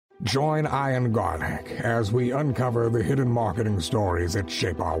Join Ian Garlic as we uncover the hidden marketing stories that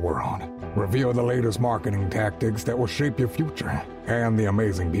shape our world, reveal the latest marketing tactics that will shape your future, and the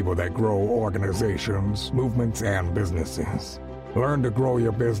amazing people that grow organizations, movements, and businesses. Learn to grow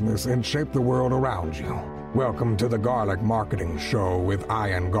your business and shape the world around you. Welcome to the Garlic Marketing Show with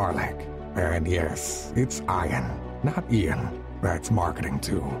Ian Garlic. And yes, it's Ian, not Ian. That's marketing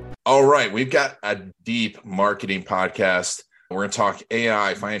too. All right, we've got a deep marketing podcast. We're going to talk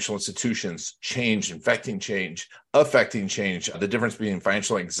AI, financial institutions, change, affecting change, the difference between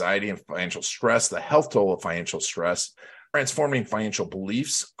financial anxiety and financial stress, the health toll of financial stress, transforming financial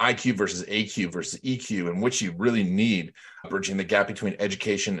beliefs, IQ versus AQ versus EQ, and which you really need, bridging the gap between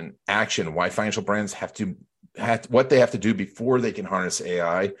education and action, why financial brands what they have to do before they can harness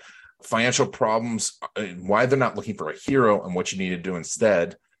AI, financial problems, why they're not looking for a hero and what you need to do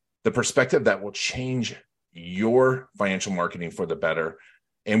instead, the perspective that will change your financial marketing for the better,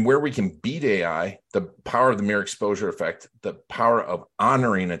 and where we can beat AI, the power of the mere exposure effect, the power of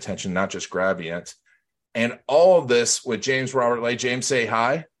honoring attention, not just grabbing it, and all of this with James Robert Lay. James, say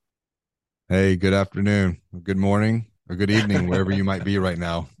hi. Hey, good afternoon, good morning, or good evening, wherever you might be right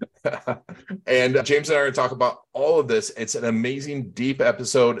now. And James and I are going to talk about all of this. It's an amazing, deep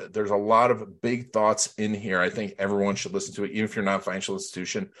episode. There's a lot of big thoughts in here. I think everyone should listen to it, even if you're not a financial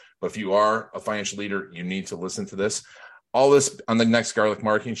institution. But if you are a financial leader, you need to listen to this. All this on the next Garlic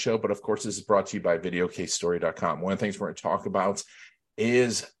Marketing Show. But of course, this is brought to you by videocasestory.com. One of the things we're going to talk about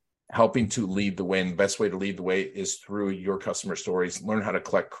is helping to lead the way. And the best way to lead the way is through your customer stories. Learn how to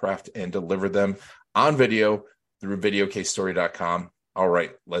collect, craft, and deliver them on video through videocasestory.com. All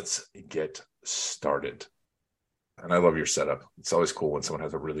right, let's get started. And I love your setup. It's always cool when someone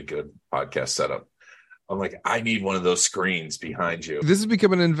has a really good podcast setup. I'm like, I need one of those screens behind you. This has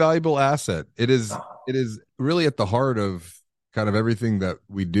become an invaluable asset. It is really at the heart of kind of everything that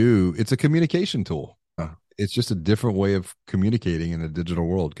we do. It's a communication tool. It's just a different way of communicating in a digital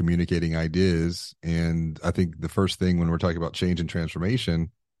world, communicating ideas. And I think the first thing when we're talking about change and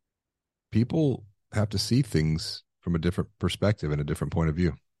transformation, people have to see things from a different perspective and a different point of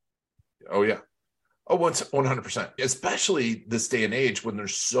view. Oh, yeah. Oh, 100%. Especially this day and age when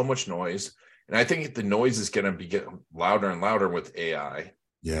there's so much noise. And I think the noise is going to be getting louder and louder with AI.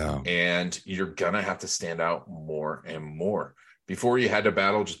 Yeah. And you're going to have to stand out more and more. Before you had to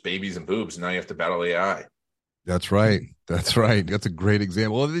battle just babies and boobs. Now you have to battle AI. That's right. That's right. That's a great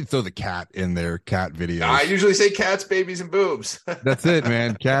example. Well, they throw the cat in there, cat videos. I usually say cats, babies, and boobs. That's it,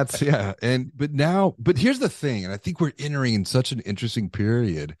 man. Cats. Yeah. But here's the thing. And I think we're entering in such an interesting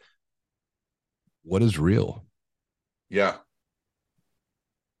period. What is real? Yeah.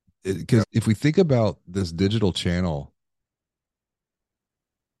 Because if we think about this digital channel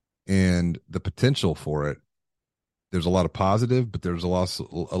and the potential for it, there's a lot of positive, but there's a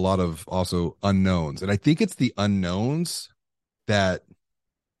lot of also unknowns. And I think it's the unknowns that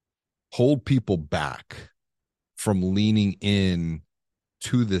hold people back from leaning in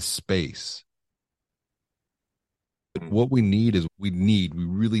to this space. What we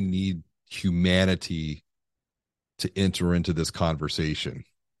really need humanity to enter into this conversation.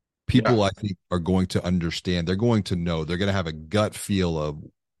 People, I think, are going to understand. They're going to know. They're going to have a gut feel of,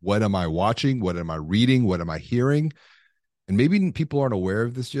 what am I watching? What am I reading? What am I hearing? And maybe people aren't aware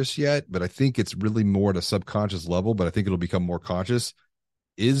of this just yet, but I think it's really more at a subconscious level, but I think it'll become more conscious.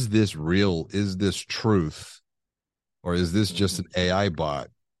 Is this real? Is this truth? Or is this just an AI bot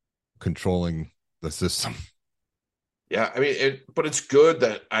controlling the system? Yeah, I mean, but it's good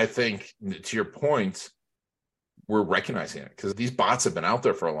that, I think, to your point, we're recognizing it, because these bots have been out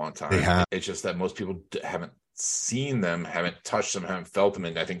there for a long time. They have. It's just that most people haven't seen them, haven't touched them, haven't felt them.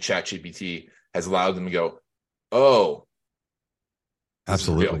 And I think ChatGPT has allowed them to go, oh,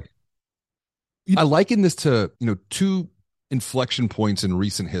 absolutely. I liken this to, two inflection points in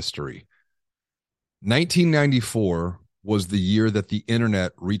recent history. 1994 was the year that the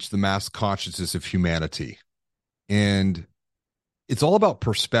internet reached the mass consciousness of humanity. And it's all about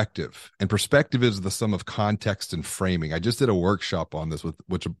perspective, and perspective is the sum of context and framing. I just did a workshop on this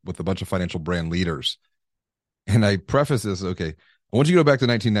with a bunch of financial brand leaders. And I preface this, okay, I want you to go back to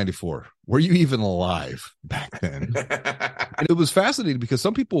 1994. Were you even alive back then? And it was fascinating because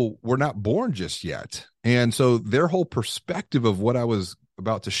some people were not born just yet. And so their whole perspective of what I was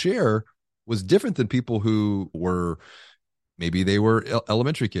about to share was different than people who were, maybe they were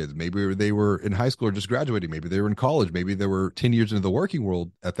elementary kids. Maybe they were in high school or just graduating. Maybe they were in college. Maybe they were 10 years into the working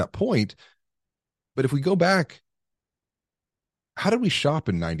world at that point. But if we go back, how did we shop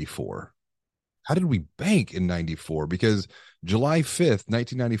in 94? How did we bank in 94? Because July 5th,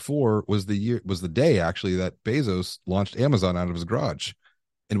 1994 was the day actually that Bezos launched Amazon out of his garage.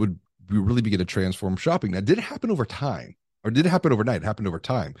 and would we really begin to transform shopping. Now, did it happen over time, or did it happen overnight? It happened over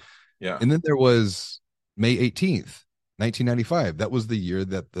time. Yeah. And then there was May 18th, 1995. That was the year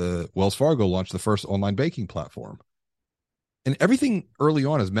that the Wells Fargo launched the first online banking platform. And everything early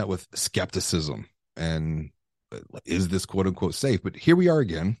on is met with skepticism and is this quote unquote safe? But here we are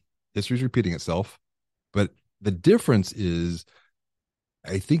again. History's repeating itself. But the difference is,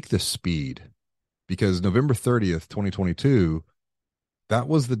 I think, the speed, because November 30th, 2022, that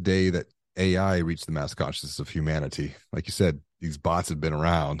was the day that AI reached the mass consciousness of humanity. Like you said, these bots had been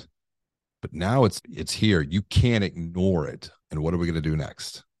around, but now it's here. You can't ignore it. And what are we going to do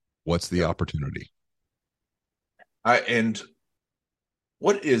next? What's the opportunity? And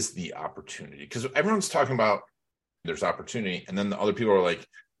what is the opportunity? Because everyone's talking about there's opportunity, and then the other people are like,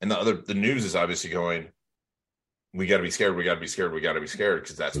 and the news is obviously going, we got to be scared. We got to be scared. We got to be scared,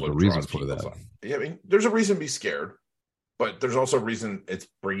 because that's what draws people up. Yeah, I mean, there's a reason to be scared, but there's also a reason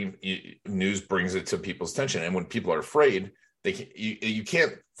news brings it to people's attention. And when people are afraid, you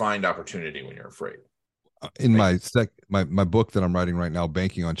can't find opportunity when you're afraid. In my book that I'm writing right now,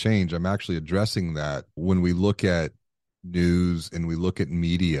 Banking on Change, I'm actually addressing that. When we look at news and we look at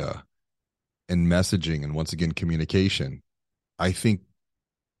media and messaging and, once again, communication, I think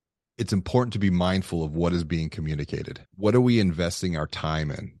it's important to be mindful of what is being communicated. What are we investing our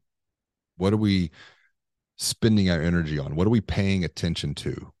time in? What are we spending our energy on? What are we paying attention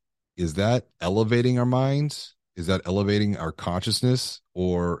to? Is that elevating our minds? Is that elevating our consciousness?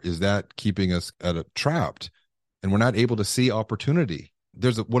 Or is that keeping us trapped and we're not able to see opportunity?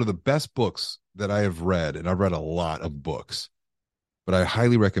 There's one of the best books that I have read, and I've read a lot of books, but I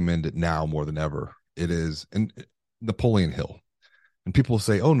highly recommend it now more than ever. It is Napoleon Hill. And people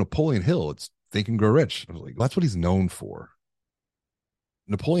say, oh, Napoleon Hill, it's Think and Grow Rich. I was like, that's what he's known for.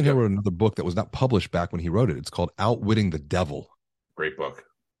 Napoleon Hill wrote another book that was not published back when he wrote it. It's called Outwitting the Devil. Great book.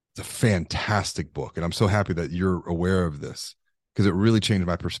 It's a fantastic book. And I'm so happy that you're aware of this, because it really changed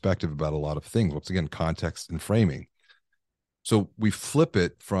my perspective about a lot of things. Once again, context and framing. So we flip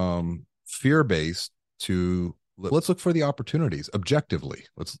it from fear-based to, let's look for the opportunities objectively.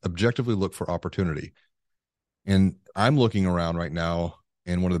 Let's objectively look for opportunity. And I'm looking around right now,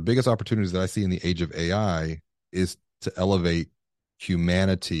 and one of the biggest opportunities that I see in the age of AI is to elevate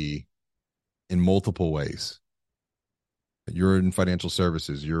humanity in multiple ways. You're in financial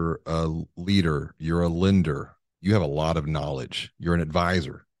services, you're a leader, you're a lender, you have a lot of knowledge, you're an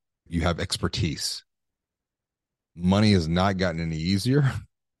advisor, you have expertise. Money has not gotten any easier.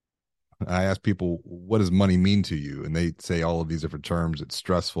 I ask people, what does money mean to you? And they say all of these different terms. It's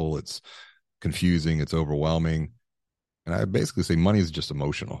stressful, it's confusing, it's overwhelming. And I basically say money is just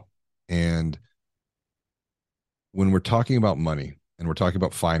emotional. And when we're talking about money and we're talking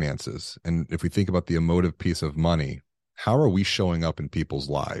about finances, and if we think about the emotive piece of money, how are we showing up in people's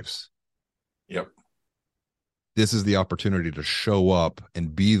lives? Yep. This is the opportunity to show up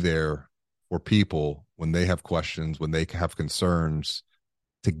and be there for people when they have questions, when they have concerns,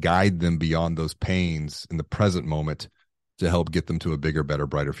 to guide them beyond those pains in the present moment to help get them to a bigger, better,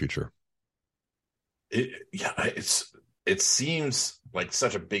 brighter future. It seems like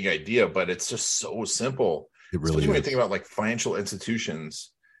such a big idea, but it's just so simple. It really Especially is. when you think about like financial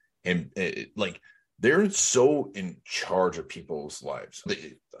institutions, and like they're so in charge of people's lives.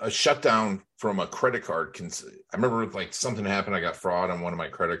 A shutdown from a credit card I remember like something happened. I got fraud on one of my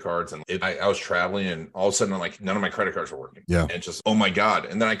credit cards, and I was traveling, and all of a sudden, like none of my credit cards were working. Yeah. And just, oh my God.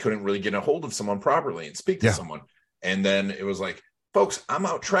 And then I couldn't really get a hold of someone properly and speak to someone. And then it was like, folks, I'm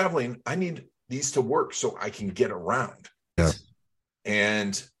out traveling. I need these to work so I can get around. Yeah.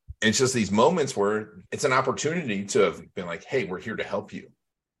 And it's just these moments where it's an opportunity to have been like, hey, we're here to help you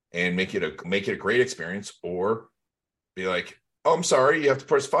and make it a great experience, or be like, oh, I'm sorry, you have to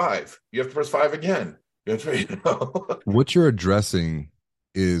press 5. You have to press 5 again. What you're addressing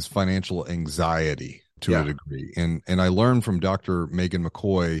is financial anxiety to a degree. And I learned from Dr. Megan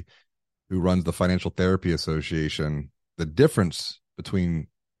McCoy, who runs the Financial Therapy Association, the difference between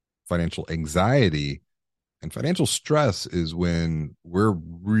financial anxiety and financial stress is when we're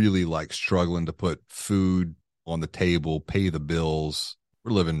really like struggling to put food on the table, pay the bills.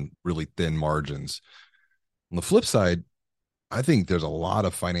 We're living really thin margins. On the flip side, I think there's a lot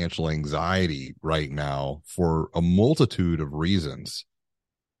of financial anxiety right now for a multitude of reasons.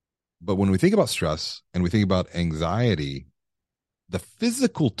 But when we think about stress and we think about anxiety, the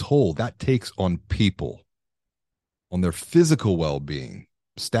physical toll that takes on people, on their physical well-being.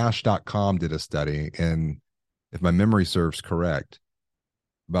 Stash.com did a study, and if my memory serves correct,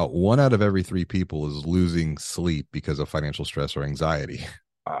 about 1 out of every 3 people is losing sleep because of financial stress or anxiety.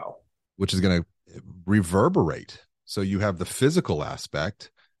 Wow. Which is going to reverberate. So you have the physical aspect,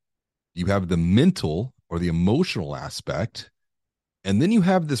 you have the mental or the emotional aspect, and then you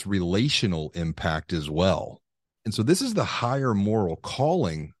have this relational impact as well. And so this is the higher moral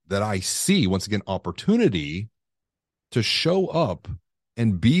calling that I see, once again, opportunity to show up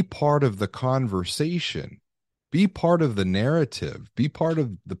and be part of the conversation, be part of the narrative, be part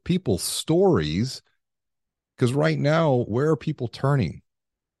of the people's stories. Because right now, where are people turning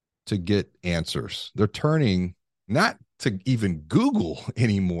to get answers? They're turning not to even Google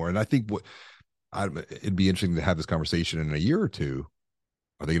anymore. And I think it'd be interesting to have this conversation in a year or two.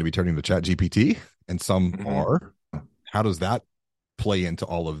 Are they going to be turning to ChatGPT? And some are. How does that play into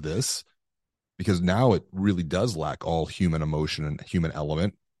all of this? Because now it really does lack all human emotion and human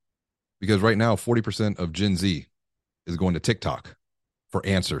element. Because right now, 40% of Gen Z is going to TikTok for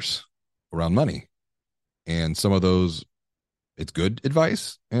answers around money. And some of those, it's good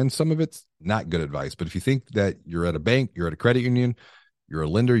advice, and some of it's not good advice. But if you think that you're at a bank, you're at a credit union, you're a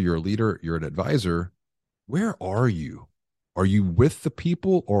lender, you're a leader, you're an advisor, where are you? Are you with the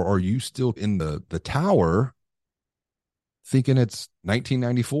people, or are you still in the tower thinking it's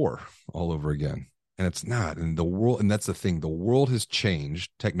 1994 all over again? And it's not. And the world, and that's the thing, the world has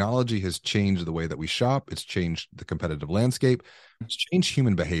changed. Technology has changed the way that we shop. It's changed the competitive landscape. It's changed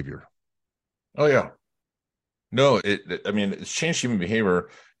human behavior. Oh, yeah. No, it's changed human behavior,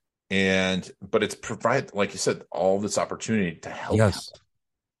 but it's provide, like you said, all this opportunity to help. Yes.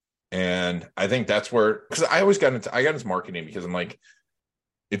 And I think that's where, because I got into marketing because I'm like,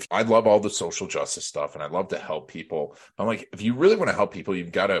 if I love all the social justice stuff and I love to help people, I'm like, if you really want to help people,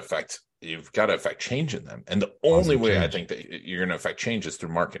 you've got to affect change in them. And the only way I think that you're going to affect change is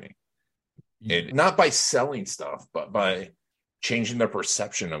through marketing. And not by selling stuff, but by changing their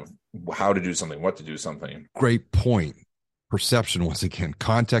perception of how to do something, what to do something. Great point. Perception, once again,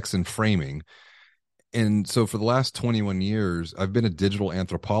 context and framing. And so for the last 21 years, I've been a digital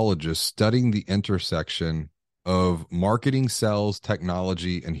anthropologist studying the intersection of marketing, sales,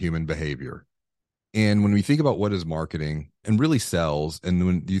 technology, and human behavior. And when we think about what is marketing and really sales, and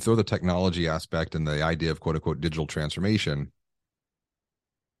when you throw the technology aspect and the idea of quote unquote digital transformation,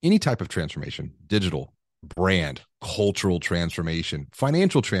 any type of transformation, digital, brand, cultural transformation,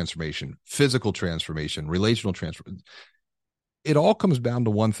 financial transformation, physical transformation, relational transformation, it all comes down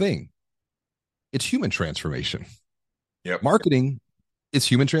to one thing. It's human transformation. Yep. Marketing is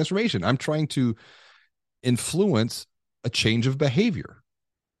human transformation. I'm trying to influence a change of behavior,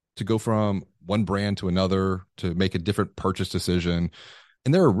 to go from one brand to another, to make a different purchase decision.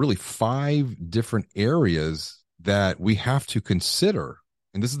 And there are really 5 different areas that we have to consider.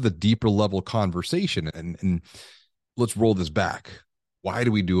 And this is the deeper level conversation. And let's roll this back. Why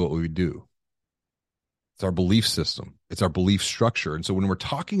do we do what we do? It's our belief system. It's our belief structure. And so when we're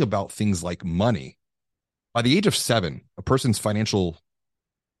talking about things like money, by the age of 7, a person's financial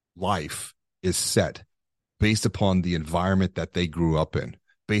life is set based upon the environment that they grew up in,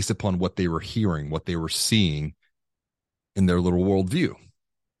 based upon what they were hearing, what they were seeing in their little worldview.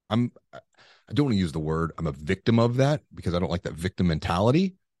 I don't want to use the word I'm a victim of that, because I don't like that victim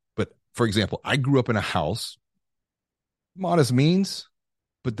mentality. But for example, I grew up in a house, modest means,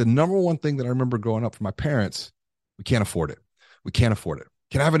 but the number one thing that I remember growing up from my parents, we can't afford it. We can't afford it.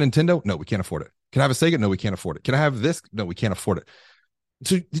 Can I have a Nintendo? No, we can't afford it. Can I have a Sega? No, we can't afford it. Can I have this? No, we can't afford it.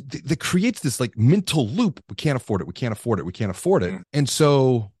 So that creates this like mental loop. We can't afford it. We can't afford it. We can't afford it. And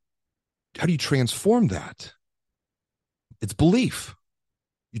so how do you transform that? It's belief.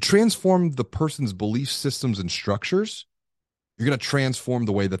 You transform the person's belief systems and structures, you're going to transform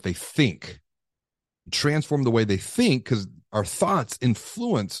the way that they think. You transform the way they think because our thoughts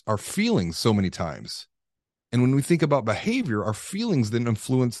influence our feelings so many times. And when we think about behavior, our feelings then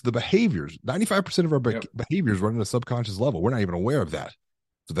influence the behaviors. 95% of our behaviors run at a subconscious level. We're not even aware of that.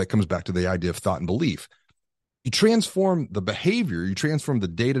 So that comes back to the idea of thought and belief. You transform the behavior, you transform the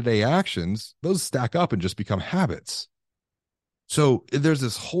day-to-day actions, those stack up and just become habits. So there's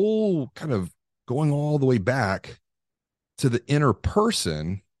this whole kind of going all the way back to the inner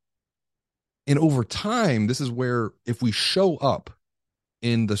person. And over time, this is where if we show up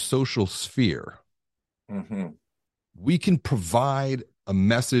in the social sphere, we can provide a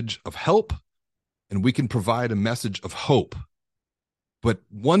message of help and we can provide a message of hope. But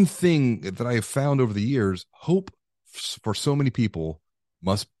one thing that I have found over the years, hope for so many people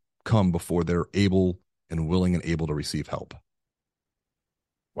must come before they're able and willing and able to receive help.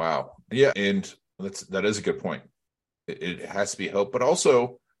 Wow. Yeah. And that is a good point. It has to be hope, but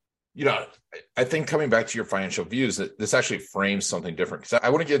also, I think coming back to your financial views, that this actually frames something different. Because I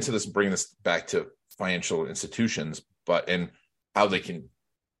want to get into this and bring this back to financial institutions, and how they can,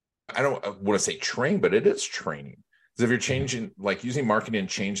 I don't want to say train, but it is training. Because if you're changing, like using marketing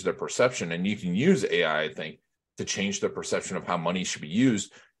to change their perception, and you can use AI, I think, to change the perception of how money should be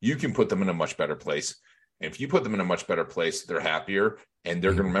used, you can put them in a much better place. And if you put them in a much better place, they're happier and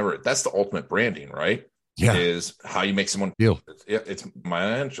they're going to remember it. That's the ultimate branding, right? Yeah. Is how you make someone feel. It's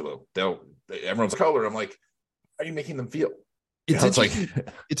Maya Angelou. Everyone's color. I'm like, how are you making them feel? It's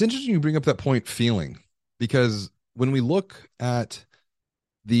interesting you bring up that point, feeling, because when we look at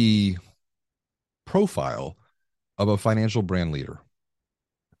the profile of a financial brand leader,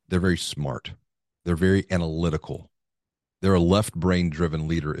 they're very smart. They're very analytical. They're a left brain driven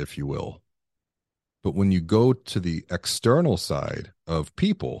leader, if you will. But when you go to the external side of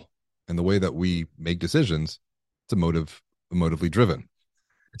people and the way that we make decisions, it's emotively driven.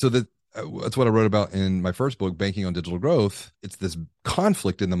 So that's what I wrote about in my first book, Banking on Digital Growth. It's this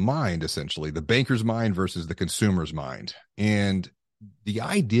conflict in the mind, essentially, the banker's mind versus the consumer's mind. And the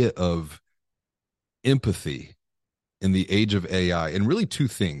idea of empathy in the age of AI, and really two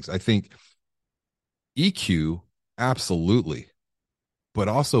things. I think EQ, absolutely, but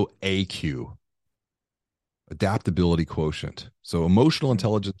also AQ, adaptability quotient. So emotional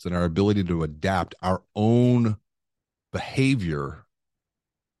intelligence and our ability to adapt our own behavior.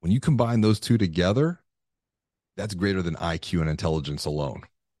 When you combine those two together, that's greater than IQ and intelligence alone.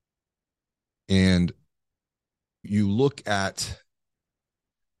 And you look at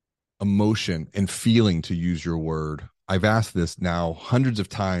emotion and feeling, to use your word. I've asked this now hundreds of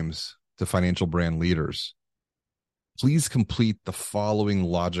times to financial brand leaders. Please complete the following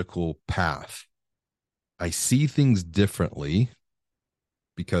logical path. I see things differently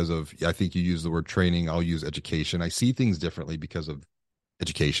because of, I think you use the word training, I'll use education. I see things differently because of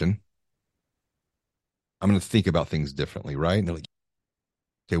education. I'm going to think about things differently, right? And they're like,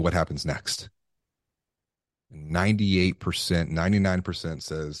 okay, what happens next? 98%, 99%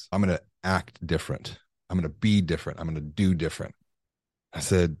 says, I'm going to act different. I'm going to be different. I'm going to do different. I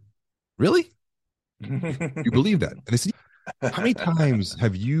said, really? You believe that? And they said, how many times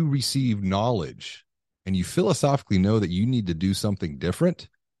have you received knowledge and you philosophically know that you need to do something different,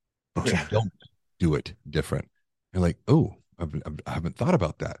 but you don't do it different? You're like, oh, I haven't thought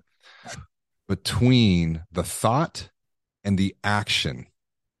about that. Between the thought and the action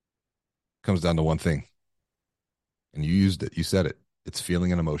comes down to one thing. And you used it. You said it. It's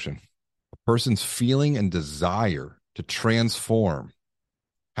feeling and emotion. A person's feeling and desire to transform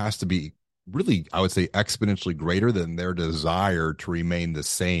has to be really, I would say, exponentially greater than their desire to remain the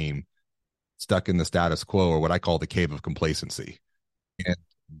same, stuck in the status quo, or what I call the cave of complacency. And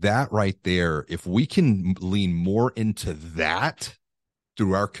that right there, if we can lean more into that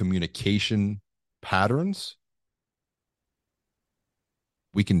through our communication patterns,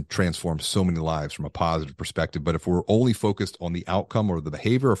 we can transform so many lives from a positive perspective. But if we're only focused on the outcome or the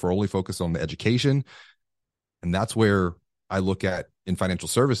behavior, if we're only focused on the education, and that's where I look at in financial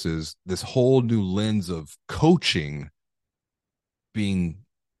services, this whole new lens of coaching being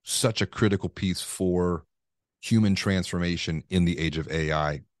such a critical piece for human transformation in the age of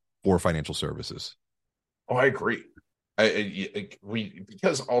AI for financial services. Oh, I agree.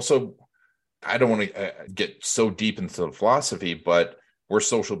 Because also, I don't want to get so deep into the philosophy, but we're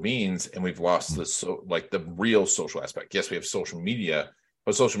social beings and we've lost the real social aspect. Yes, we have social media,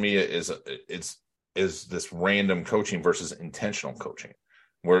 but social media is this random coaching versus intentional coaching,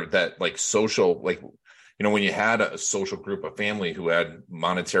 where that like social, like, you know, when you had a social group, a family who had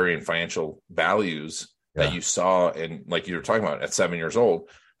monetary and financial values that you saw, and like you were talking about at 7 years old.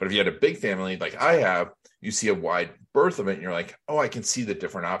 But if you had a big family like I have, you see a wide berth of it and you're like, oh, I can see the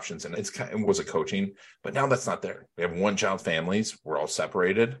different options. And it was a coaching, but now that's not there. We have one child families. We're all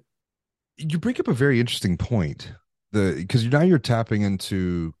separated. You bring up a very interesting point, because now you're tapping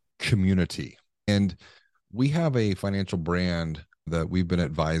into community. And we have a financial brand that we've been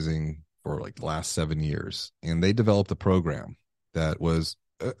advising for like the last 7 years. And they developed a program that was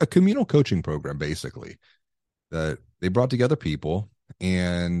a communal coaching program, basically, that they brought together people,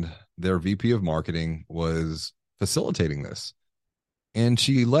 and their VP of marketing was facilitating this. And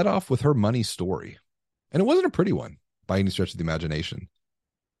she led off with her money story. And it wasn't a pretty one by any stretch of the imagination.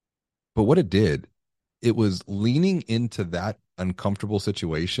 But what it did, it was leaning into that uncomfortable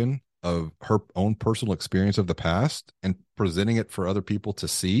situation of her own personal experience of the past and presenting it for other people to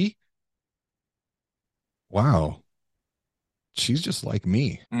see. Wow, she's just like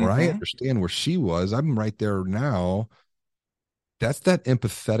me, where I understand where she was. I'm right there now. That's that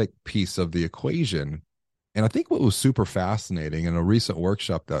empathetic piece of the equation. And I think what was super fascinating in a recent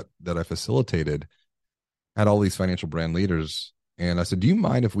workshop that I facilitated, had all these financial brand leaders. And I said, do you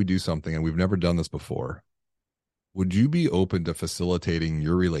mind if we do something? And we've never done this before. would you be open to facilitating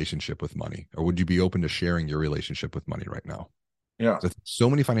your relationship with money, or would you be open to sharing your relationship with money right now? Yeah. So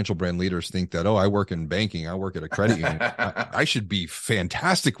many financial brand leaders think that, oh, I work in banking, I work at a credit union, I should be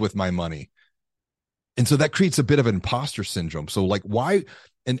fantastic with my money. And so that creates a bit of an imposter syndrome. So like, why?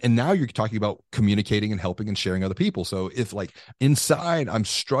 And now you're talking about communicating and helping and sharing other people. So if like inside I'm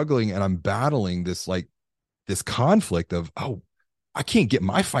struggling and I'm battling this, like this conflict of, oh, I can't get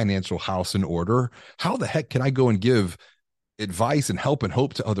my financial house in order. How the heck can I go and give advice and help and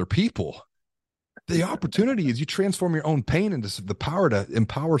hope to other people? The opportunity is you transform your own pain into the power to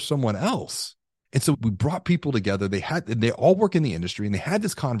empower someone else. And so we brought people together. They all work in the industry, and they had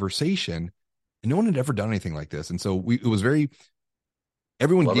this conversation, and no one had ever done anything like this. And so it was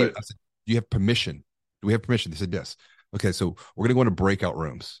everyone Love gave it. us, do you have permission? Do we have permission? They said, yes. Okay. So we're going to go into breakout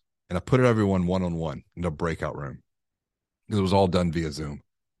rooms, and I put everyone one-on-one in a breakout room because it was all done via Zoom,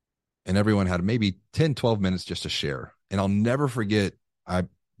 and everyone had maybe 10, 12 minutes just to share. And I'll never forget, I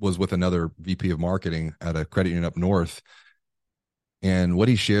was with another VP of marketing at a credit union up north. And what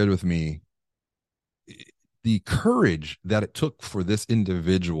he shared with me, the courage that it took for this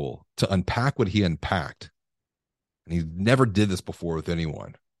individual to unpack what he unpacked. And he never did this before with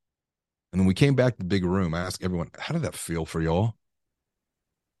anyone. And when we came back to the big room, I asked everyone, how did that feel for y'all?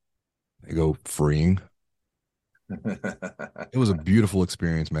 They go, freeing. It was a beautiful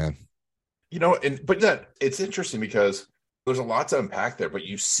experience, man. But it's interesting because there's a lot to unpack there, but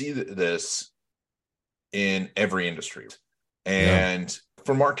you see this in every industry. And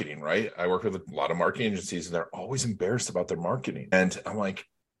for marketing, right? I work with a lot of marketing agencies, and they're always embarrassed about their marketing. And I'm like,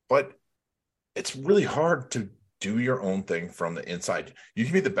 but it's really hard to do your own thing from the inside. You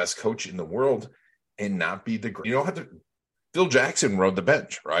can be the best coach in the world and not be you don't have to. Phil Jackson rode the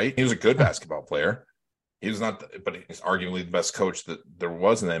bench, right? He was a good basketball player. He was not, but he's arguably the best coach that there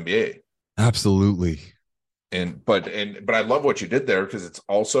was in the NBA. Absolutely. But I love what you did there, because it's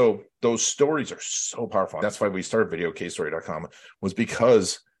also, those stories are so powerful. That's why we started videocasestory.com, was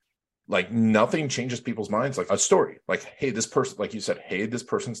because like nothing changes people's minds like a story. Like, hey, this person, like you said, hey, this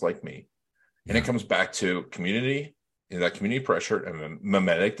person's like me. And it comes back to community, and that community pressure and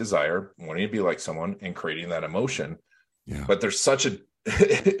mimetic desire, wanting to be like someone and creating that emotion. Yeah. But there's such a,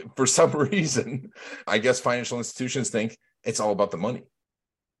 for some reason, I guess financial institutions think it's all about the money.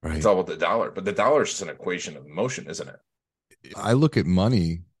 Right. It's all about the dollar, but the dollar is just an equation of emotion, isn't it? I look at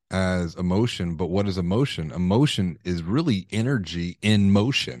money as emotion, but what is emotion? Emotion is really energy in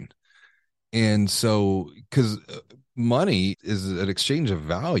motion. And so, because money is an exchange of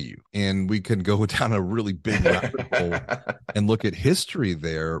value, and we can go down a really big rabbit hole and look at history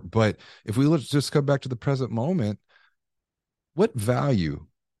there. But if we let's just come back to the present moment, what value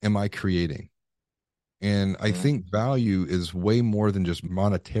am I creating? And I think value is way more than just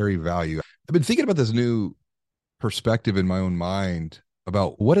monetary value. I've been thinking about this new perspective in my own mind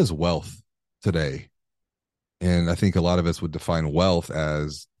about what is wealth today. And I think a lot of us would define wealth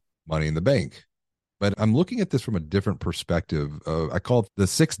as money in the bank. But I'm looking at this from a different perspective. I call it the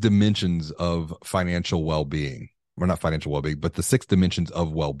 6 dimensions of financial well-being. Well, not financial well-being, but the 6 dimensions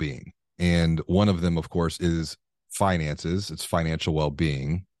of well-being. And one of them, of course, is finances. It's financial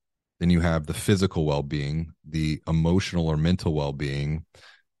well-being. Then you have the physical well-being, the emotional or mental well-being,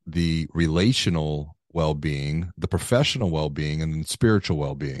 the relational well-being, the professional well-being, and then spiritual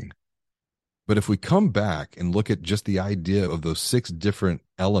well-being. But if we come back and look at just the idea of those 6 different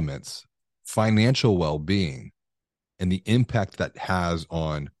elements, financial well-being and the impact that has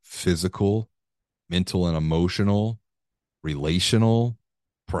on physical, mental and emotional, relational,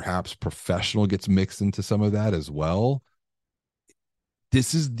 perhaps professional gets mixed into some of that as well.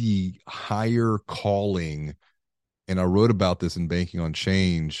 This is the higher calling. And I wrote about this in Banking on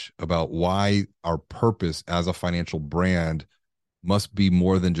Change about why our purpose as a financial brand must be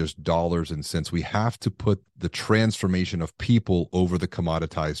more than just dollars and cents. We have to put the transformation of people over the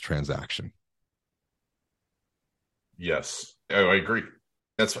commoditized transaction. Yes, I agree.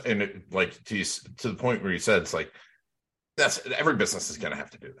 That's, and it, like to the point where you said, it's like, that's, every business is going to have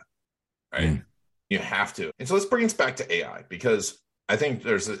to do that, right? You have to. And so let's bring us back to AI, because I think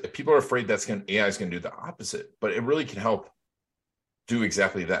people are afraid AI is going to do the opposite, but it really can help do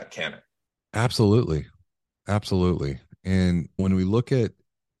exactly that, can it? Absolutely. Absolutely. And when we look at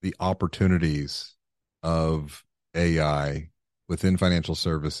the opportunities of AI within financial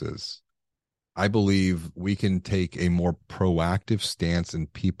services, I believe we can take a more proactive stance in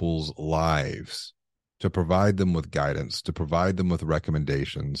people's lives to provide them with guidance, to provide them with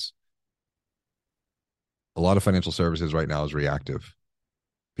recommendations. A lot of financial services right now is reactive.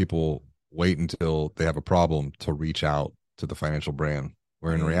 People wait until they have a problem to reach out to the financial brand,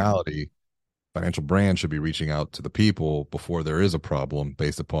 where in reality, Financial brand should be reaching out to the people before there is a problem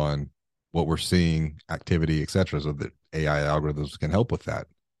based upon what we're seeing, activity, etc., so that AI algorithms can help with that.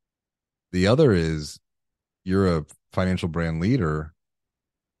 The other is you're a financial brand leader.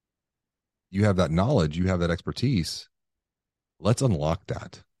 You have that knowledge, you have that expertise. Let's unlock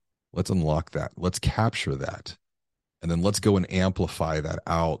that. Let's unlock that. Let's capture that. And then let's go and amplify that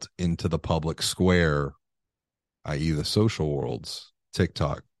out into the public square, i.e., the social worlds,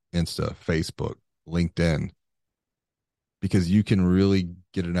 TikTok, Insta, Facebook, LinkedIn, because you can really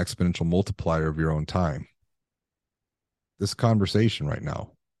get an exponential multiplier of your own time. This conversation right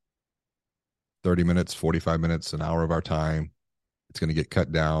now, 30 minutes, 45 minutes, an hour of our time, it's going to get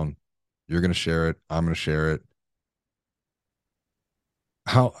cut down. You're going to share it. I'm going to share it.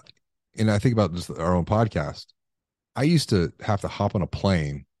 And I think about just our own podcast. I used to have to hop on a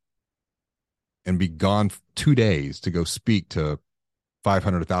plane and be gone 2 days to go speak to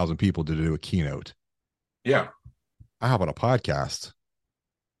 500,000 people to do a keynote. Yeah. I hop on a podcast.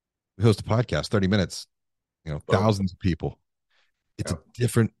 We host a podcast, 30 minutes, thousands of people. It's a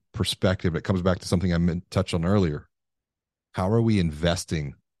different perspective. It comes back to something I touched on earlier. How are we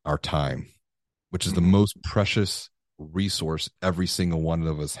investing our time, which is the most precious resource every single one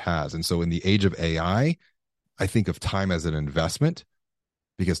of us has? And so in the age of AI, I think of time as an investment,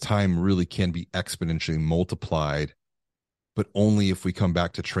 because time really can be exponentially multiplied, but only if we come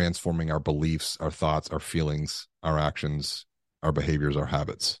back to transforming our beliefs, our thoughts, our feelings, our actions, our behaviors, our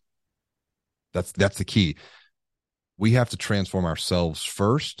habits. That's the key. We have to transform ourselves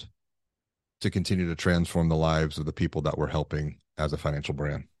first to continue to transform the lives of the people that we're helping as a financial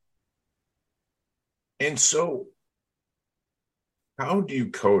brand. And so how do you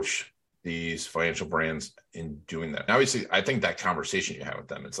coach these financial brands in doing that? Obviously, I think that conversation you have with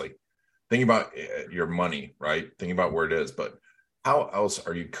them, it's like thinking about your money, right? Thinking about where it is, but how else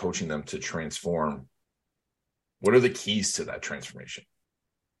are you coaching them to transform? What are the keys to that transformation?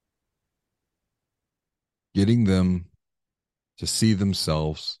 Getting them to see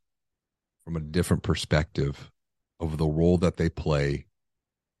themselves from a different perspective of the role that they play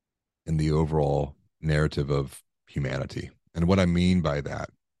in the overall narrative of humanity. And what I mean by that,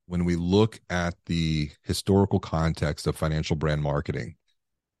 when we look at the historical context of financial brand marketing,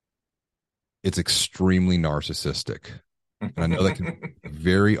 it's extremely narcissistic. And I know that can be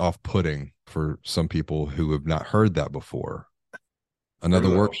very off-putting for some people who have not heard that before.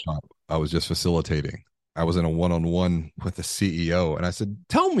 Another workshop I was just facilitating, I was in a one-on-one with the CEO, and I said,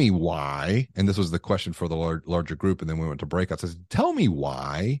 tell me why, and this was the question for the larger group, and then we went to breakouts. I said, tell me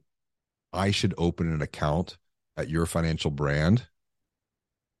why I should open an account at your financial brand.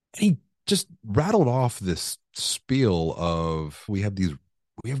 And he just rattled off this spiel of we have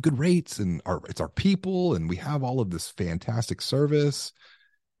good rates, and it's our people, and we have all of this fantastic service.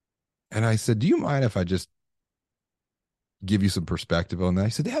 And I said, do you mind if I just give you some perspective on that?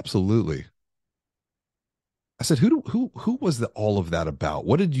 He said, absolutely. I said, who was all of that about?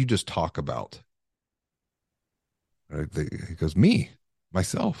 What did you just talk about? He goes, me,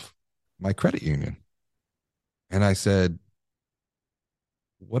 myself, my credit union. And I said,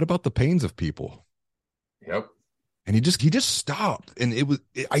 what about the pains of people? Yep. And he just stopped, and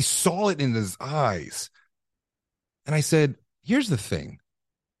I saw it in his eyes. And I said, here's the thing.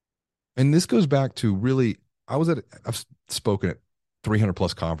 And this goes back to really, I've spoken at 300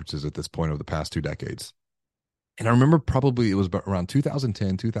 plus conferences at this point over the past 2 decades. And I remember probably it was around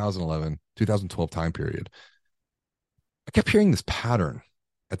 2010, 2011, 2012 time period. I kept hearing this pattern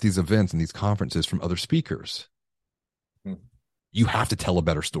at these events and these conferences from other speakers. You have to tell a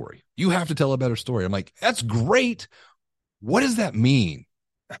better story. You have to tell a better story. I'm like, that's great. What does that mean?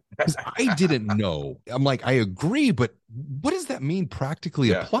 Because I didn't know. I'm like, I agree, but what does that mean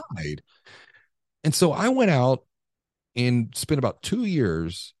practically applied? And so I went out and spent about 2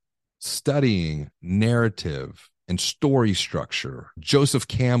 years studying narrative and story structure, Joseph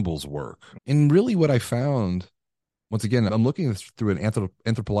Campbell's work. And really what I found, once again, I'm looking through an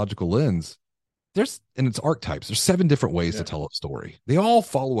anthropological lens, and it's archetypes. There's 7 different ways to tell a story. They all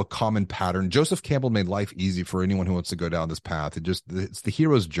follow a common pattern. Joseph Campbell made life easy for anyone who wants to go down this path. It's the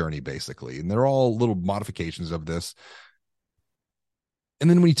hero's journey, basically. And they're all little modifications of this. And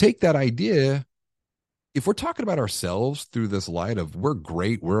then when you take that idea, if we're talking about ourselves through this light of we're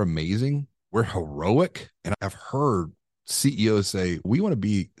great, we're amazing, we're heroic, and I've heard CEOs say, we want to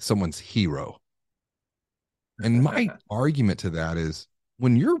be someone's hero. And my argument to that is,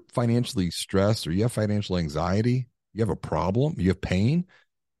 when you're financially stressed or you have financial anxiety, you have a problem, you have pain,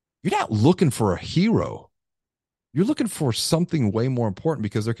 you're not looking for a hero. You're looking for something way more important,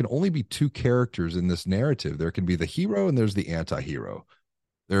 because there can only be 2 characters in this narrative. There can be the hero and there's the anti-hero.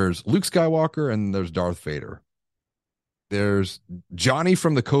 There's Luke Skywalker and there's Darth Vader. There's Johnny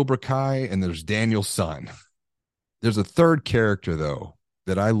from the Cobra Kai and there's Daniel's son. There's a third character, though,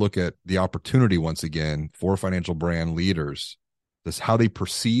 that I look at the opportunity once again for financial brand leaders. This how they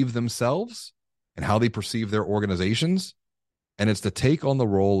perceive themselves and how they perceive their organizations. And it's to take on the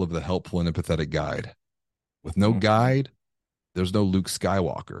role of the helpful and empathetic guide. With no guide, there's no Luke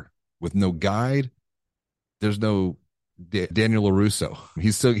Skywalker. With no guide, there's no Daniel LaRusso.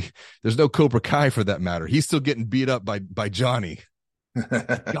 There's no Cobra Kai for that matter. He's still getting beat up by Johnny.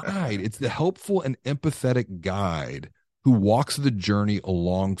 Guide. It's the helpful and empathetic guide who walks the journey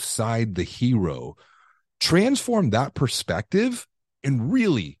alongside the hero. Transform that perspective, and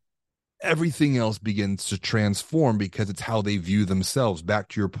really everything else begins to transform because it's how they view themselves. Back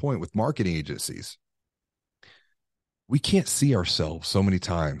to your point with marketing agencies. We can't see ourselves so many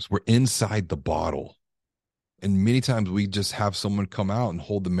times. We're inside the bottle. And many times we just have someone come out and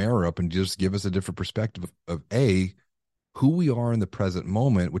hold the mirror up and just give us a different perspective of A, who we are in the present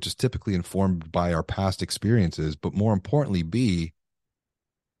moment, which is typically informed by our past experiences, but more importantly, B,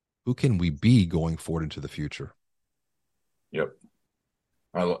 who can we be going forward into the future? Yep.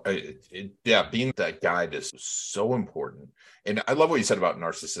 Being that guide is so important. And I love what you said about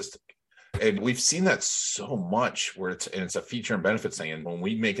narcissistic. And we've seen that so much where it's a feature and benefits thing. And when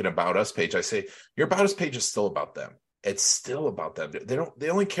we make an about us page, I say, your about us page is still about them. It's still about them. They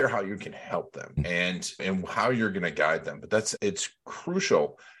only care how you can help them and how you're going to guide them. But it's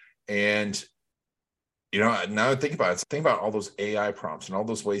crucial. And, now I think about all those AI prompts and all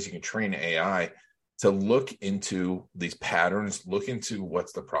those ways you can train AI to look into these patterns, look into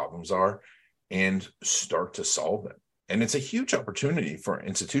what the problems are, and start to solve them. And it's a huge opportunity for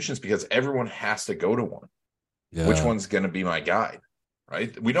institutions because everyone has to go to one. Yeah. Which one's going to be my guide,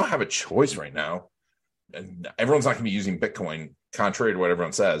 right? We don't have a choice right now. And everyone's not going to be using Bitcoin, contrary to what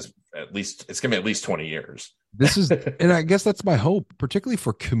everyone says. At least it's going to be at least 20 years. And I guess that's my hope, particularly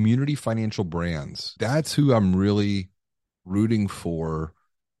for community financial brands. That's who I'm really rooting for,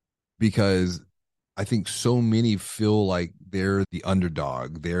 because I think so many feel like they're the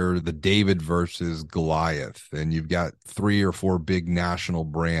underdog. They're the David versus Goliath. And you've got 3 or 4 big national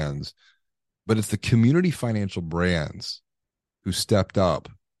brands, but it's the community financial brands who stepped up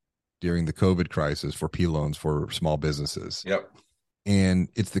during the COVID crisis for P loans for small businesses. Yep. And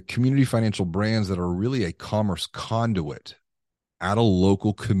it's the community financial brands that are really a commerce conduit at a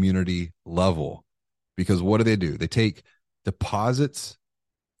local community level. Because what do? They take deposits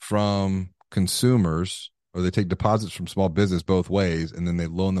from consumers, or they take deposits from small business both ways, and then they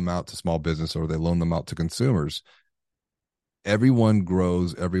loan them out to small business, or they loan them out to consumers. Everyone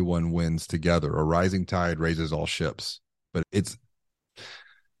grows, everyone wins together. A rising tide raises all ships. But it's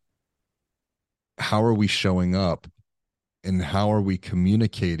how are we showing up, and how are we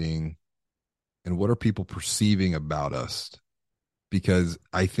communicating, and what are people perceiving about us? Because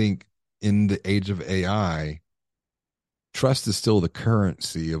I think in the age of AI, trust is still the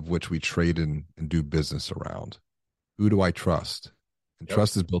currency of which we trade and do business around. Who do I trust? And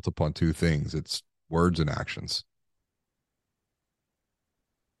trust is built upon 2 things. It's words and actions.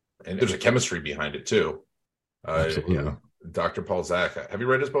 And there's a chemistry behind it too. Absolutely. Dr. Paul Zak, have you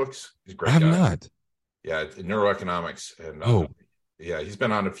read his books? He's a great guy. I have not. Yeah, neuroeconomics. And he's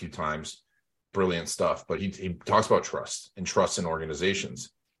been on a few times. Brilliant stuff. But he talks about trust in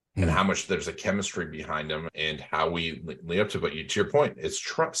organizations. And how much there's a chemistry behind them and how we lead up to it. But to your point, it's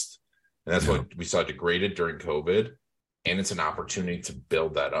trust. And that's what we saw degraded during COVID. And it's an opportunity to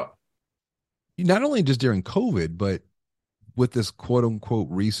build that up. Not only just during COVID, but with this quote unquote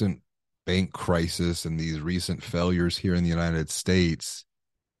recent bank crisis and these recent failures here in the United States,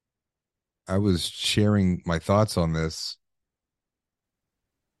 I was sharing my thoughts on this.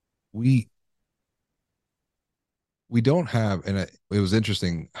 We don't have, and it was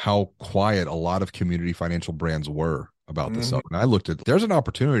interesting how quiet a lot of community financial brands were about this stuff. And I looked at, there's an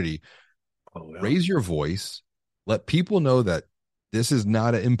opportunity, raise your voice, let people know that this is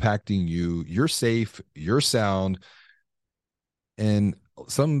not impacting you. You're safe, you're sound. And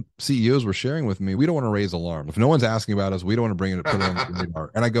some CEOs were sharing with me, we don't want to raise alarm. If no one's asking about us, we don't want to bring it, put it on the radar.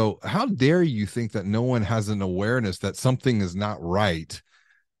 And I go, how dare you think that no one has an awareness that something is not right?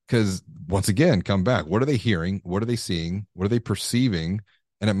 Because once again, come back. What are they hearing? What are they seeing? What are they perceiving?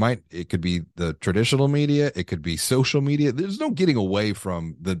 And it could be the traditional media. It could be social media. There's no getting away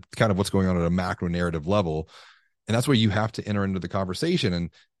from the kind of what's going on at a macro narrative level. And that's where you have to enter into the conversation. And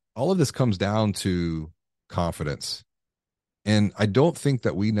all of this comes down to confidence. And I don't think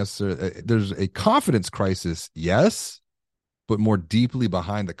that we necessarily, there's a confidence crisis, yes, but more deeply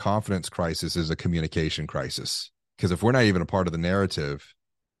behind the confidence crisis is a communication crisis. Because if we're not even a part of the narrative,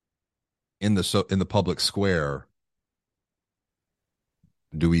 in the public square,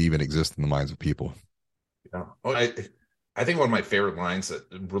 do we even exist in the minds of people? Yeah. Well, I think one of my favorite lines that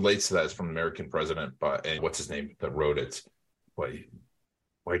relates to that is from the American president, but and what's his name that wrote it? Why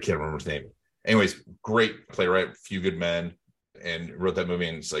I can't remember his name. Anyways, great playwright, Few Good Men, and wrote that movie.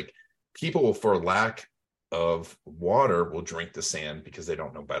 And it's like, people for lack of water will drink the sand because they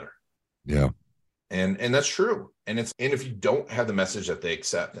don't know better. Yeah. And that's true. And if you don't have the message that they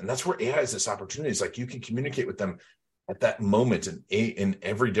accept, and that's where AI is this opportunity. It's like you can communicate with them at that moment in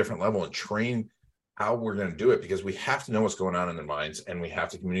every different level and train how we're going to do it, because we have to know what's going on in their minds and we have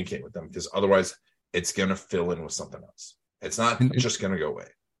to communicate with them, because otherwise it's going to fill in with something else. It's not just going to go away.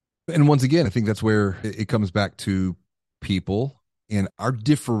 And once again, I think that's where it comes back to people, and our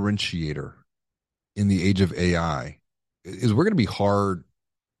differentiator in the age of AI is we're going to be hard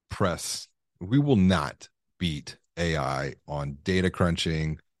pressed. We will not beat AI on data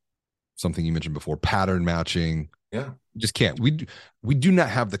crunching, something you mentioned before, pattern matching. Yeah. Just can't. We do not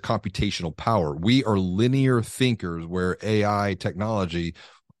have the computational power. We are linear thinkers, where AI technology,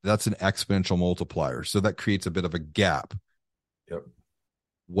 that's an exponential multiplier. So that creates a bit of a gap. Yep.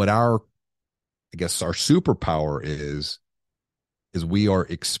 What our superpower is we are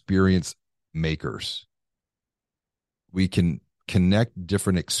experience makers. We can connect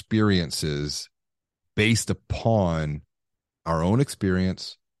different experiences based upon our own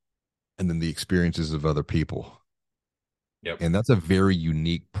experience and then the experiences of other people. Yep. And that's a very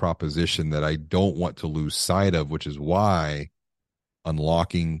unique proposition that I don't want to lose sight of, which is why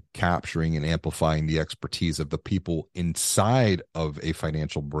unlocking, capturing, and amplifying the expertise of the people inside of a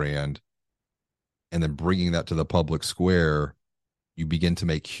financial brand and then bringing that to the public square, you begin to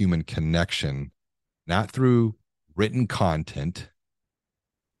make human connection, not through written content,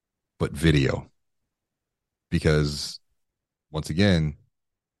 but video. Because once again,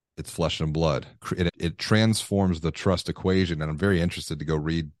 it's flesh and blood. It transforms the trust equation. And I'm very interested to go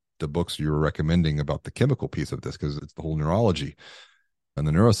read the books you were recommending about the chemical piece of this, because it's the whole neurology and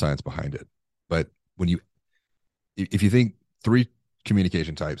the neuroscience behind it. But if you think 3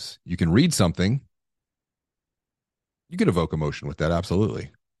 communication types, you can read something, you can evoke emotion with that.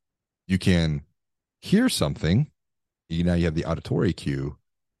 Absolutely. You can hear something, you have the auditory cue.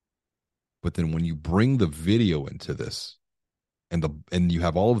 But then when you bring the video into this, and you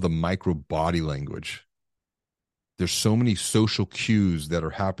have all of the micro body language, there's so many social cues that are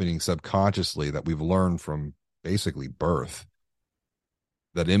happening subconsciously that we've learned from basically birth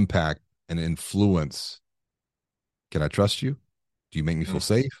that impact and influence. Can I trust you? Do you make me feel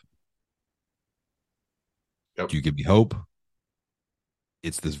safe? Yep. Do you give me hope?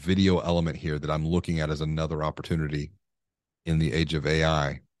 It's this video element here that I'm looking at as another opportunity in the age of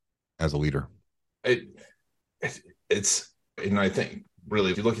AI as a leader. It's, and I think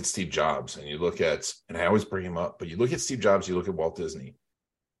really, if you look at Steve Jobs and I always bring him up, but you look at Steve Jobs, you look at Walt Disney.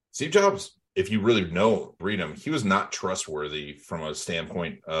 Steve Jobs, if you really read him, he was not trustworthy from a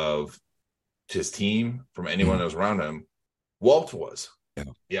standpoint of his team, from anyone that was around him. Walt was.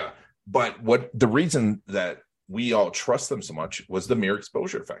 Yeah. But the reason that we all trust them so much was the mere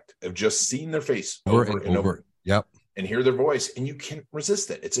exposure effect of just seeing their face over and over. Yep. And hear their voice, and you can't resist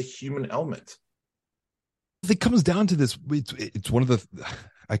it. It's a human element. It comes down to this. It's one of the,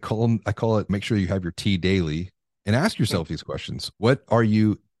 I call it, make sure you have your tea daily and ask yourself these questions. What are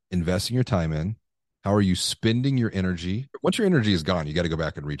you investing your time in? How are you spending your energy? Once your energy is gone, you got to go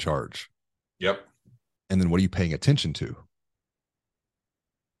back and recharge. Yep. And then what are you paying attention to?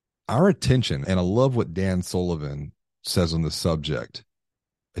 Our attention, and I love what Dan Sullivan says on the subject,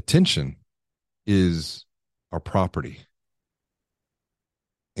 attention is our property.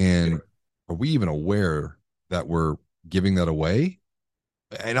 And are we even aware that we're giving that away?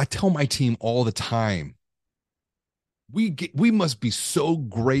 And I tell my team all the time, we must be so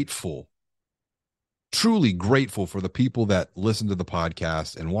grateful, truly grateful for the people that listen to the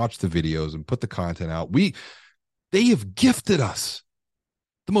podcast and watch the videos and put the content out. They have gifted us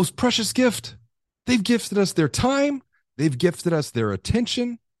the most precious gift. They've gifted us their time. They've gifted us their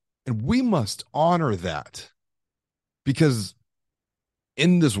attention, and we must honor that, because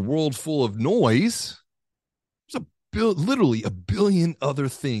in this world full of noise, there's literally a billion other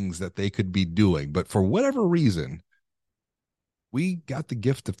things that they could be doing. But for whatever reason, we got the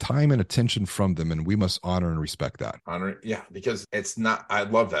gift of time and attention from them, and we must honor and respect that. Honor, yeah, because it's not, I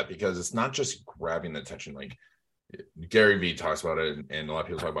love that, because it's not just grabbing the attention. Like Gary Vee talks about it, and a lot of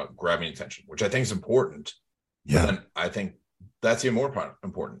people talk about grabbing attention, which I think is important. Yeah. But then I think that's even more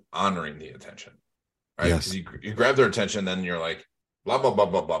important, honoring the attention. Right? Yes. Because you grab their attention, then you're like, blah, blah, blah,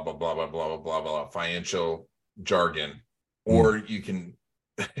 blah, blah, blah, blah, blah, blah, blah, blah, blah, financial jargon. Or you can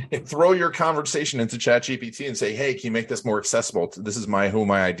throw your conversation into ChatGPT and say, hey, can you make this more accessible? This is who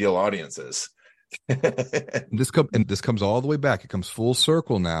my ideal audience is. This comes all the way back. It comes full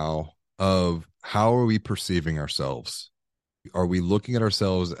circle now of how are we perceiving ourselves? Are we looking at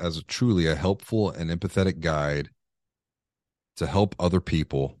ourselves as truly a helpful and empathetic guide to help other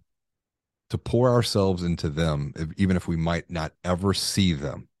people, to pour ourselves into them, even if we might not ever see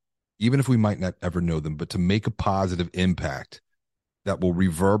them, even if we might not ever know them, but to make a positive impact that will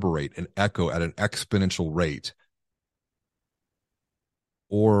reverberate and echo at an exponential rate?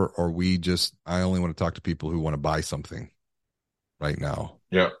 Or are we just, I only want to talk to people who want to buy something right now?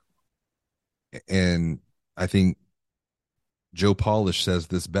 Yeah. And I think Joe Polish says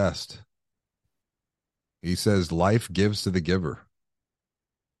this best. He says, life gives to the giver.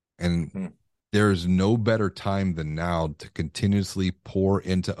 And there's no better time than now to continuously pour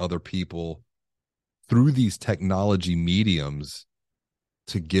into other people through these technology mediums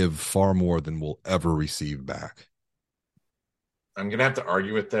to give far more than we'll ever receive back. I'm going to have to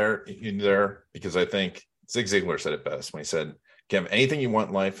argue with you there because I think Zig Ziglar said it best when he said, "Give anything you want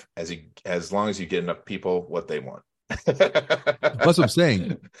in life as long as you get enough people what they want." That's what I'm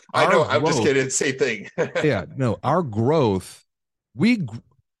saying. I know. I'm just kidding. Same thing. Yeah. No, our growth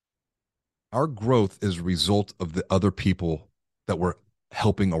is a result of the other people that we're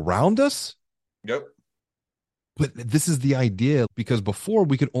helping around us. Yep. But this is the idea, because before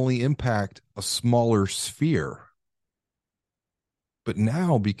we could only impact a smaller sphere. But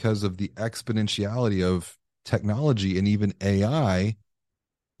now, because of the exponentiality of technology and even AI,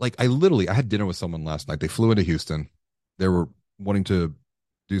 like I had dinner with someone last night. They flew into Houston. They were wanting to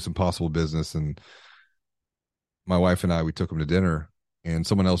do some possible business. And my wife and we took them to dinner, and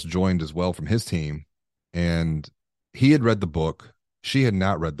someone else joined as well from his team. And he had read the book. She had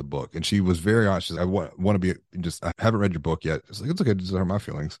not read the book. And she was very honest. She said, I haven't read your book yet. It's like, it's okay. Just hurt my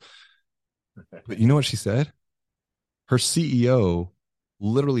feelings. But you know what she said? Her CEO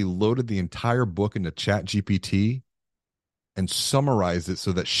literally loaded the entire book into ChatGPT and summarized it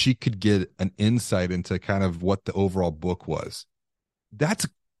so that she could get an insight into kind of what the overall book was. That's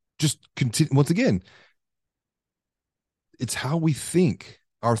just once again, it's how we think.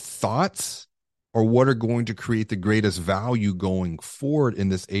 Our thoughts are what are going to create the greatest value going forward in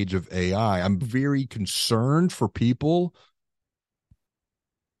this age of AI. I'm very concerned for people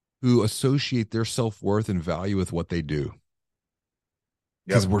who associate their self-worth and value with what they do.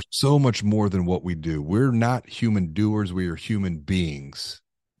 Because we're so much more than what we do. We're not human doers. We are human beings.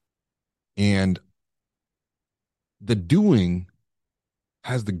 And the doing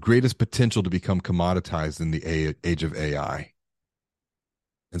has the greatest potential to become commoditized in the age of AI.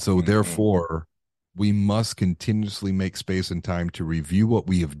 And so therefore, we must continuously make space and time to review what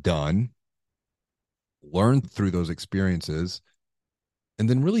we have done, learn through those experiences, and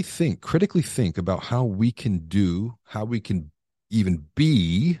then really critically think about how we can even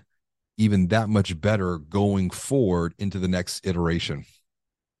be even that much better going forward into the next iteration.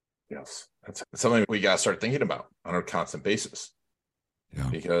 Yes. That's something we got to start thinking about on a constant basis. Yeah.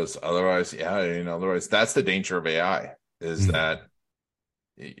 Because otherwise that's the danger of AI is that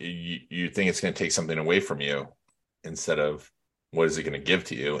you think it's going to take something away from you instead of what is it going to give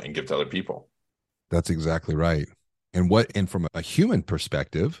to you and give to other people. That's exactly right. And from a human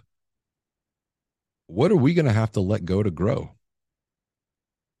perspective, what are we going to have to let go to grow?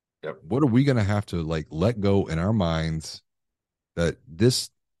 Yep. What are we going to have to let go in our minds that this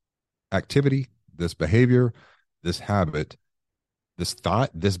activity, this behavior, this habit, this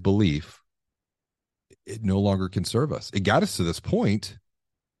thought, this belief, it no longer can serve us. It got us to this point.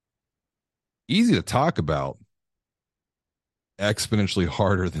 Easy to talk about, exponentially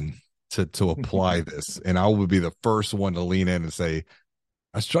harder than to apply this. And I will be the first one to lean in and say,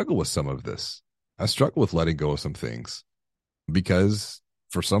 I struggle with some of this. I struggle with letting go of some things because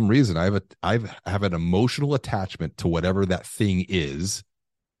for some reason I have an emotional attachment to whatever that thing is.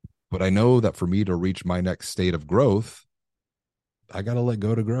 But I know that for me to reach my next state of growth, I got to let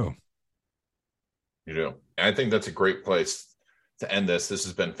go to grow. You do. And I think that's a great place to end this. This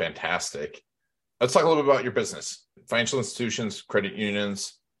has been fantastic. Let's talk a little bit about your business. Financial institutions, credit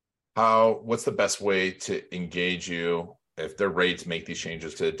unions. What's the best way to engage you if they're ready to make these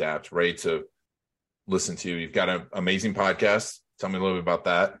changes, to adapt, ready to listen to you? You've got an amazing podcast. Tell me a little bit about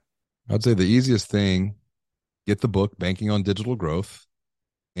that. I'd say the easiest thing, get the book, Banking on Digital Growth,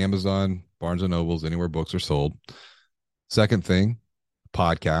 Amazon, Barnes & Nobles, anywhere books are sold. Second thing,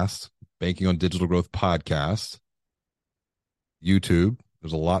 podcast, Banking on Digital Growth podcast, YouTube.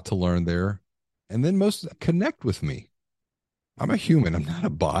 There's a lot to learn there. And then connect with me. I'm a human. I'm not a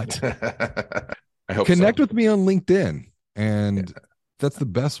bot. I hope Connect with me on LinkedIn and that's the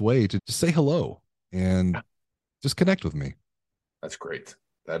best way to just say hello and just connect with me. That's great.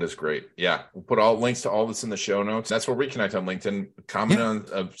 That is great. Yeah. We'll put all links to all this in the show notes. That's where we connect on LinkedIn. Comment on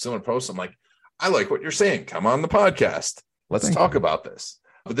a similar post. I'm like, I like what you're saying. Come on the podcast. Let's talk about this.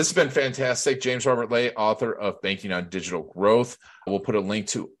 But this has been fantastic. James Robert Lay, author of Banking on Digital Growth. We'll put a link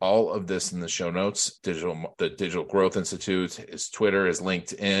to all of this in the show notes. The Digital Growth Institute, his Twitter, his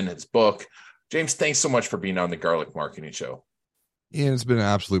LinkedIn, his book. James, thanks so much for being on the Garlic Marketing Show. Ian, it's been an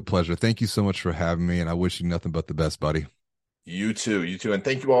absolute pleasure. Thank you so much for having me, and I wish you nothing but the best, buddy. You too. And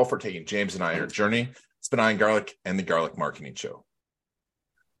thank you all for taking James and I on our journey. It's been Ian Garlic and the Garlic Marketing Show.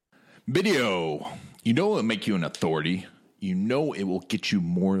 Video. You know it will make you an authority. You know it will get you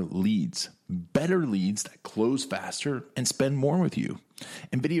more leads, better leads that close faster and spend more with you.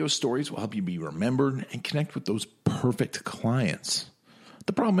 And video stories will help you be remembered and connect with those perfect clients.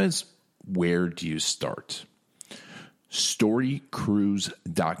 The problem is, where do you start?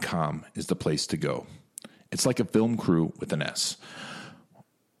 StoryCruise.com is the place to go. It's like a film crew with an S.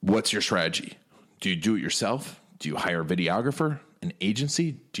 What's your strategy? Do you do it yourself? Do you hire a videographer, an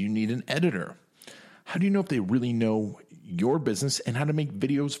agency? Do you need an editor? How do you know if they really know your business and how to make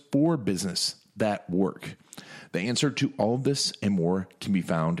videos for business that work? The answer to all of this and more can be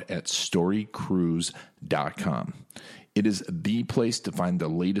found at StoryCruise.com. It is the place to find the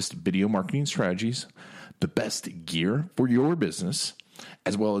latest video marketing strategies, the best gear for your business,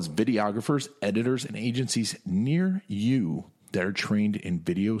 as well as videographers, editors, and agencies near you that are trained in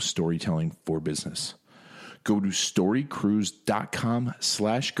video storytelling for business. Go to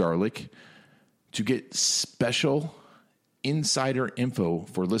StoryCruise.com/garlic to get special insider info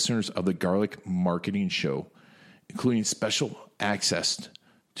for listeners of the Garlic Marketing Show, including special access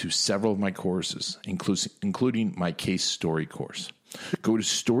to several of my courses, including my case story course. Go to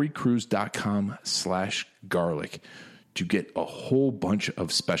StoryCruise.com/garlic to get a whole bunch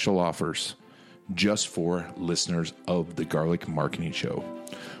of special offers just for listeners of the Garlic Marketing Show.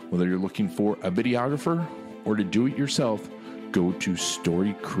 Whether you're looking for a videographer or to do it yourself, go to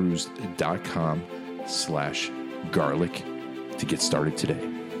StoryCruise.com/garlic to get started today.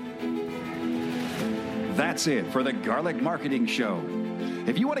 That's it for the Garlic Marketing Show.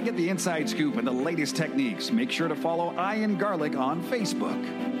 If you want to get the inside scoop and the latest techniques, make sure to follow Ian Garlic on Facebook.